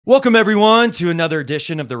Welcome, everyone, to another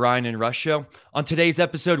edition of the Ryan and Rush Show. On today's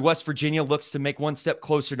episode, West Virginia looks to make one step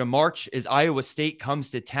closer to March as Iowa State comes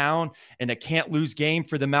to town in a can't-lose game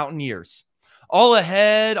for the Mountaineers. All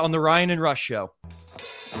ahead on the Ryan and Rush Show.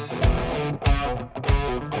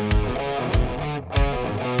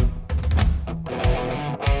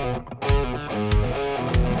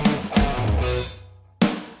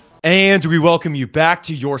 And we welcome you back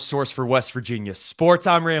to your source for West Virginia sports.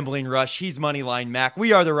 I'm Rambling Rush. He's Moneyline Mac.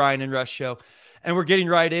 We are the Ryan and Rush Show, and we're getting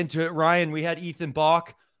right into it. Ryan, we had Ethan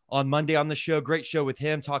Bach on Monday on the show. Great show with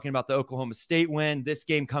him talking about the Oklahoma State win, this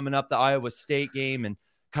game coming up, the Iowa State game, and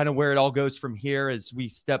kind of where it all goes from here as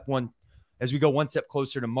we go one step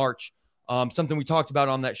closer to March. Something we talked about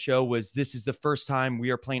on that show was this is the first time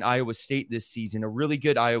we are playing Iowa State this season, a really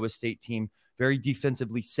good Iowa State team, very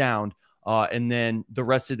defensively sound. And then the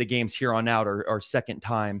rest of the games here on out are second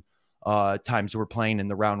times we're playing in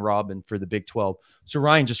the round robin for the Big 12. So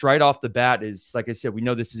Ryan, just right off the bat is, like I said, we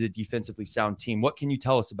know this is a defensively sound team. What can you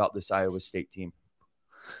tell us about this Iowa State team?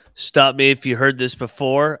 Stop me if you heard this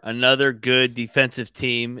before. Another good defensive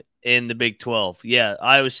team in the Big 12. Yeah,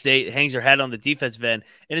 Iowa State hangs their hat on the defensive end.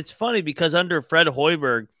 And it's funny because under Fred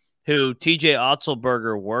Hoiberg, who TJ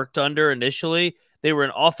Otzelberger worked under initially, they were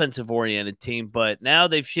an offensive-oriented team, but now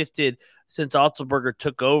they've shifted since Otzelberger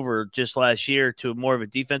took over just last year to more of a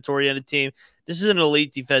defense-oriented team. This is an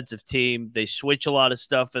elite defensive team. They switch a lot of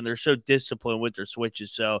stuff, and they're so disciplined with their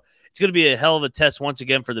switches. So it's going to be a hell of a test once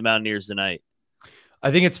again for the Mountaineers tonight.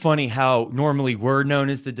 I think it's funny how normally we're known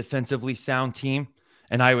as the defensively sound team,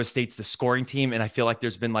 and Iowa State's the scoring team, and I feel like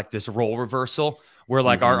there's been like this role reversal where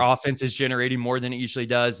like our offense is generating more than it usually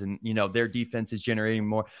does. And, you know, their defense is generating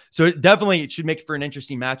more. So it should make for an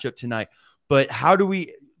interesting matchup tonight. But how do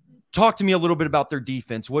we talk to me a little bit about their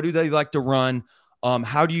defense? What do they like to run?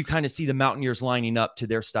 How do you kind of see the Mountaineers lining up to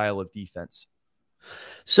their style of defense?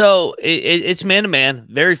 So it's man-to-man,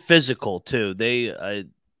 very physical too.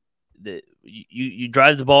 You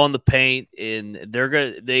drive the ball in the paint, and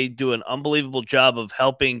they do an unbelievable job of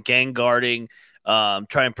helping gang guarding, try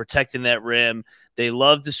and protecting that rim. They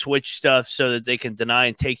love to switch stuff so that they can deny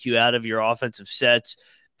and take you out of your offensive sets.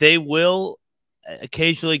 They will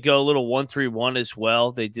occasionally go a little 1-3-1 as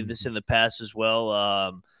well. They did this in the past as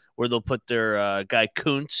well, where they'll put their guy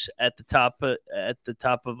Kuntz at the top of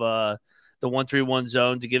the 1-3-1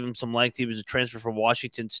 zone to give him some length. He was a transfer from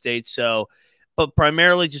Washington State. So, but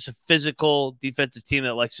primarily just a physical defensive team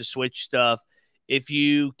that likes to switch stuff. If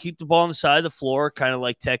you keep the ball on the side of the floor, kind of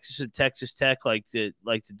like Texas and Texas Tech like to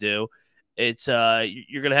do, it's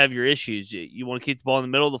you're going to have your issues. You want to keep the ball in the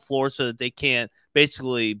middle of the floor so that they can't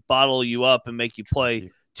basically bottle you up and make you play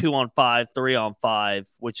 2-on-5, 3-on-5,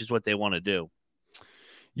 which is what they want to do.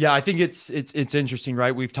 Yeah, I think it's interesting,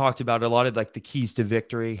 right? We've talked about a lot of like the keys to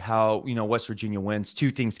victory, how, you know, West Virginia wins. Two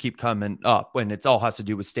things keep coming up, and it all has to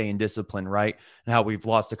do with staying disciplined, right? And how we've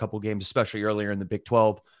lost a couple games, especially earlier in the Big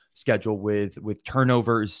 12 schedule with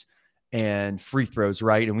turnovers and free throws,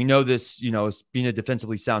 right? And we know this, you know, as being a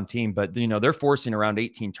defensively sound team, but, you know, they're forcing around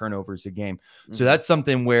 18 turnovers a game. So that's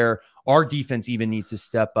something where our defense even needs to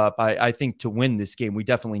step up. I think to win this game, we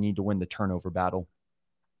definitely need to win the turnover battle.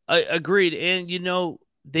 Agreed. And, you know,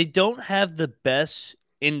 they don't have the best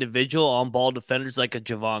individual on-ball defenders like a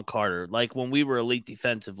Javon Carter. Like when we were elite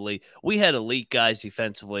defensively, we had elite guys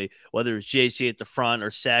defensively, whether it's JC at the front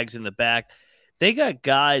or Sags in the back. They got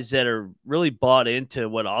guys that are really bought into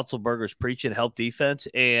what Otzelberger's preaching, help defense,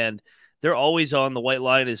 and they're always on the white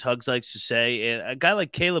line, as Hugs likes to say. And a guy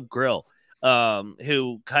like Caleb Grill,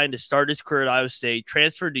 who kind of started his career at Iowa State,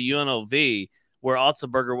 transferred to UNLV, where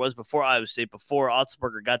Otzelberger was before Iowa State, before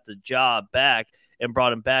Otzelberger got the job back and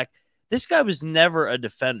brought him back. This guy was never a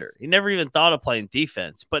defender. He never even thought of playing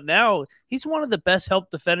defense. But now he's one of the best help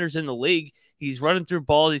defenders in the league. He's running through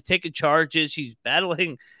balls. He's taking charges. He's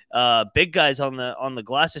battling big guys on the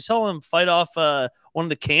glass. I saw him fight off one of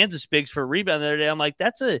the Kansas bigs for a rebound the other day. I'm like,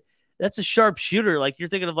 that's a sharp shooter. Like you're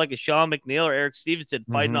thinking of like a Sean McNeil or Eric Stevenson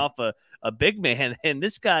fighting off a big man. And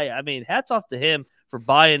this guy, I mean, hats off to him for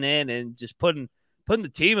buying in and just putting the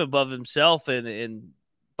team above himself and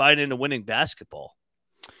buying into winning basketball.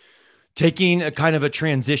 Taking a kind of a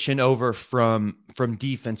transition over from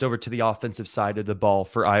defense over to the offensive side of the ball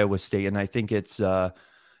for Iowa State. And I think it's,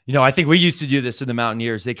 you know, I think we used to do this to the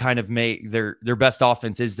Mountaineers. They kind of make their best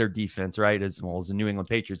offense is their defense, right? As well as a New England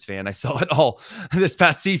Patriots fan, I saw it all this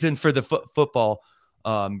past season for the football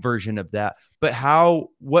version of that. But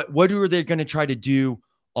what are they going to try to do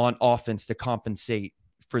on offense to compensate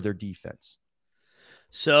for their defense?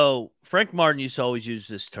 So Frank Martin used to always use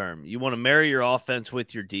this term. You want to marry your offense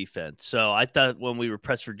with your defense. So I thought when we were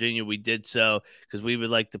pressed Virginia, we did so because we would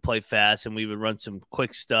like to play fast and we would run some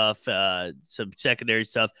quick stuff, some secondary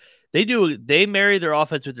stuff. They marry their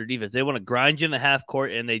offense with their defense. They want to grind you in the half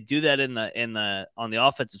court, and they do that on the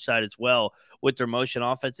offensive side as well with their motion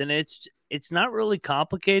offense. And it's not really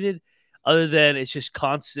complicated, other than it's just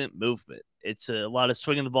constant movement. It's a lot of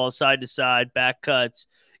swinging the ball side to side, back cuts,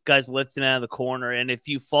 guys lifting out of the corner. And if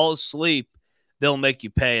you fall asleep, they'll make you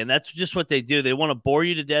pay. And that's just what they do. They want to bore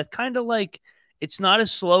you to death, kind of like it's not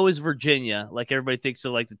as slow as Virginia. Like everybody thinks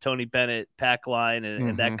of like the Tony Bennett pack line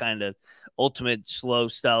and that kind of ultimate slow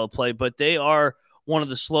style of play. But they are one of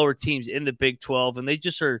the slower teams in the Big 12. And they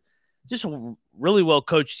just are just a really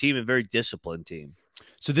well-coached team and very disciplined team.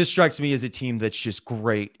 So this strikes me as a team that's just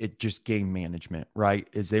great at just game management, right?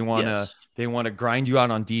 Is they want to grind you out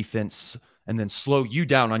on defense and then slow you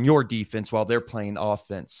down on your defense while they're playing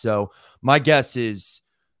offense. So my guess is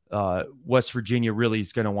West Virginia really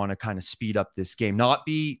is going to want to kind of speed up this game, not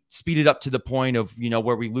be speeded up to the point of,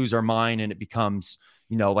 where we lose our mind and it becomes,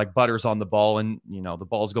 like butters on the ball and, the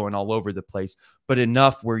ball's going all over the place, but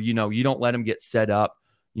enough where, you don't let them get set up,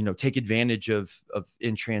 take advantage of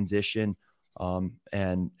in transition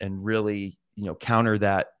and really, counter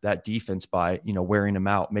that defense by, wearing them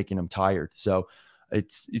out, making them tired. So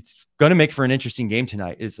it's going to make for an interesting game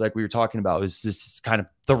tonight. It's like we were talking about, is this kind of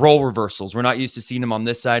the role reversals. We're not used to seeing them on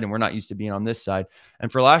this side and we're not used to being on this side. And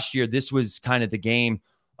for last year, this was kind of the game.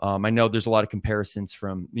 I know there's a lot of comparisons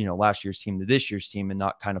from, last year's team to this year's team and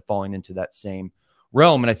not kind of falling into that same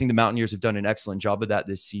realm. And I think the Mountaineers have done an excellent job of that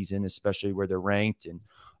this season, especially where they're ranked and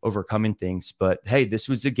overcoming things. But hey, this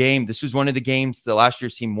was a game. This was one of the games the last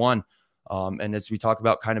year's team won. And as we talk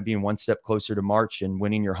about kind of being one step closer to March and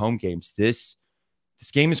winning your home games, this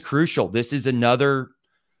game is crucial. This is another,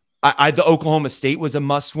 the Oklahoma State was a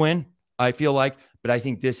must win, I feel like, but I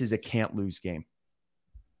think this is a can't lose game.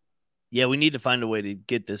 Yeah, we need to find a way to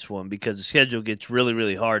get this one because the schedule gets really,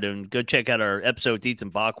 really hard. And go check out our episode with Ethan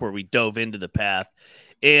Bach where we dove into the path.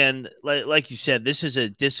 And like you said, this is a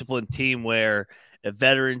disciplined team where a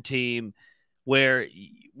veteran team where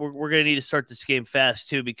we're going to need to start this game fast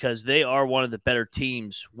too, because they are one of the better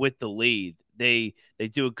teams with the lead. They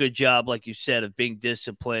do a good job, like you said, of being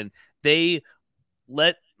disciplined. They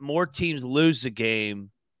let more teams lose the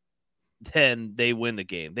game than they win the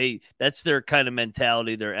game. That's their kind of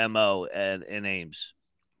mentality, their MO and aims.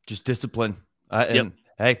 Just discipline. Yep.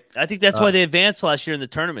 Hey, I think that's why they advanced last year in the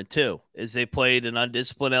tournament too, is they played an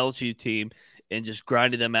undisciplined LSU team and just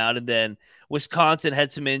grinded them out. And then Wisconsin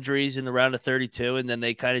had some injuries in the round of 32, and then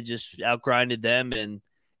they kind of just outgrinded them. And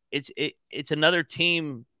it's another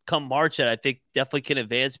team come March that I think definitely can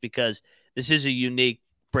advance because this is a unique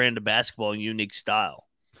brand of basketball and unique style.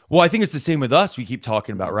 Well, I think it's the same with us. We keep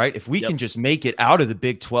talking about, right? If we can just make it out of the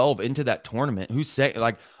Big 12 into that tournament,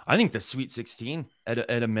 I think the Sweet 16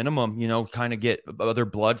 at a minimum, kind of get other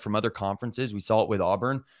blood from other conferences. We saw it with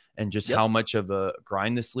Auburn and just how much of a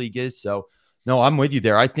grind this league is. So no, I'm with you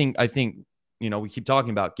there. I think, we keep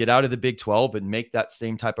talking about get out of the Big 12 and make that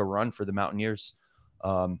same type of run for the Mountaineers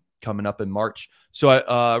coming up in March.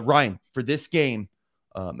 So Ryan, for this game,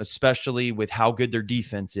 especially with how good their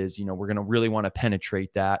defense is, we're going to really want to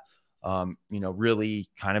penetrate that, really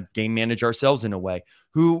kind of game manage ourselves in a way.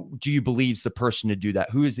 Who do you believe is the person to do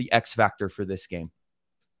that? Who is the X factor for this game?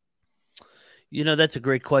 That's a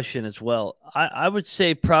great question as well. I would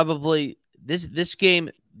say probably this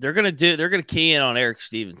game, they're going to key in on Eric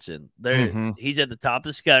Stevenson. He's at the top of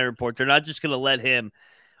the scouting report. They're not just going to let him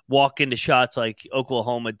walk into shots like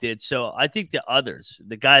Oklahoma did. So I think the others,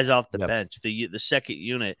 the guys off the bench, the second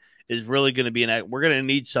unit is really going to be we're going to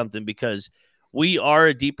need something because we are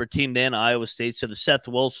a deeper team than Iowa State. So the Seth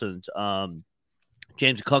Wilsons,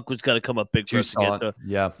 James Klunkwood's got to come up big for us to get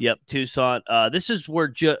to. Yep, Tucson. This is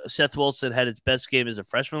where Seth Wilson had his best game as a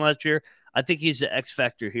freshman last year. I think he's the X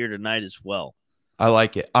factor here tonight as well. I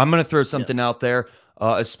like it. I'm going to throw something out there.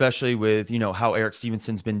 Especially with, how Eric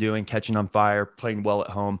Stevenson's been doing, catching on fire, playing well at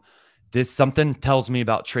home. Something tells me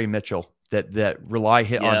about Trey Mitchell that rely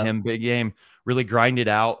hit on him big game, really grind it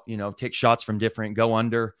out, take shots from different, go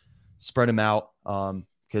under, spread them out.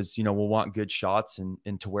 Because, we'll want good shots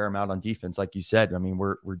and to wear them out on defense. Like you said, I mean,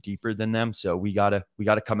 we're deeper than them. So we gotta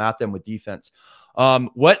come at them with defense.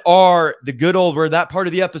 What are the good old, we're that part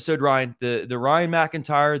of the episode, Ryan, the Ryan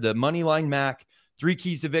McIntyre, the money line Mac, 3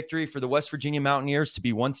 keys to victory for the West Virginia Mountaineers to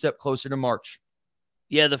be one step closer to March.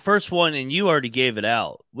 Yeah, the first one, and you already gave it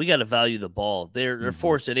out. We got to value the ball. They're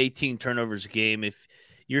forced at 18 turnovers a game. If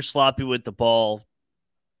you're sloppy with the ball,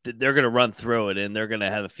 they're going to run through it, and they're going to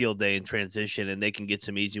have a field day in transition, and they can get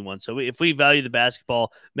some easy ones. So if we value the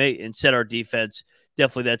basketball and set our defense,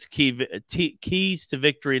 definitely that's keys to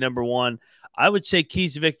victory number one. I would say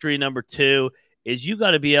keys to victory number two is you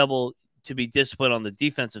got to be able to be disciplined on the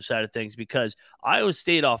defensive side of things, because Iowa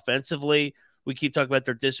State offensively, we keep talking about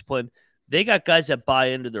their discipline. They got guys that buy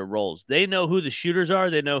into their roles. They know who the shooters are.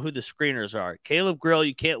 They know who the screeners are. Caleb Grill,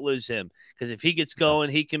 you can't lose him, because if he gets going,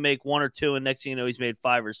 he can make 1 or 2, and next thing you know, he's made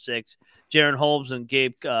 5 or 6. Jaron Holmes and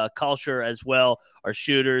Gabe Kalsher as well are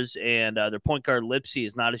shooters, and their point guard Lipsy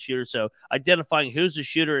is not a shooter. So identifying who's a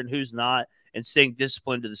shooter and who's not, and staying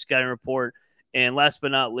disciplined to the scouting report. And last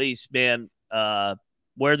but not least, man,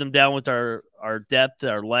 wear them down with our depth,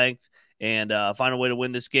 our length, and find a way to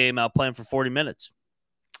win this game out playing for 40 minutes.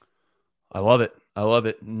 I love it. I love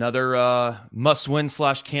it. Another must-win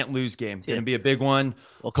 / can't-lose game. Going to be a big one.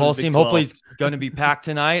 Coliseum hopefully is going to be packed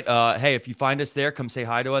tonight. Hey, if you find us there, come say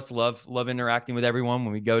hi to us. Love interacting with everyone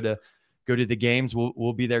when we go to the games.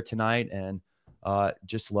 We'll be there tonight, and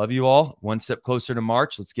just love you all. One step closer to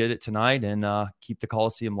March. Let's get it tonight and keep the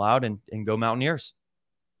Coliseum loud and go Mountaineers.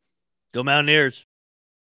 Go Mountaineers.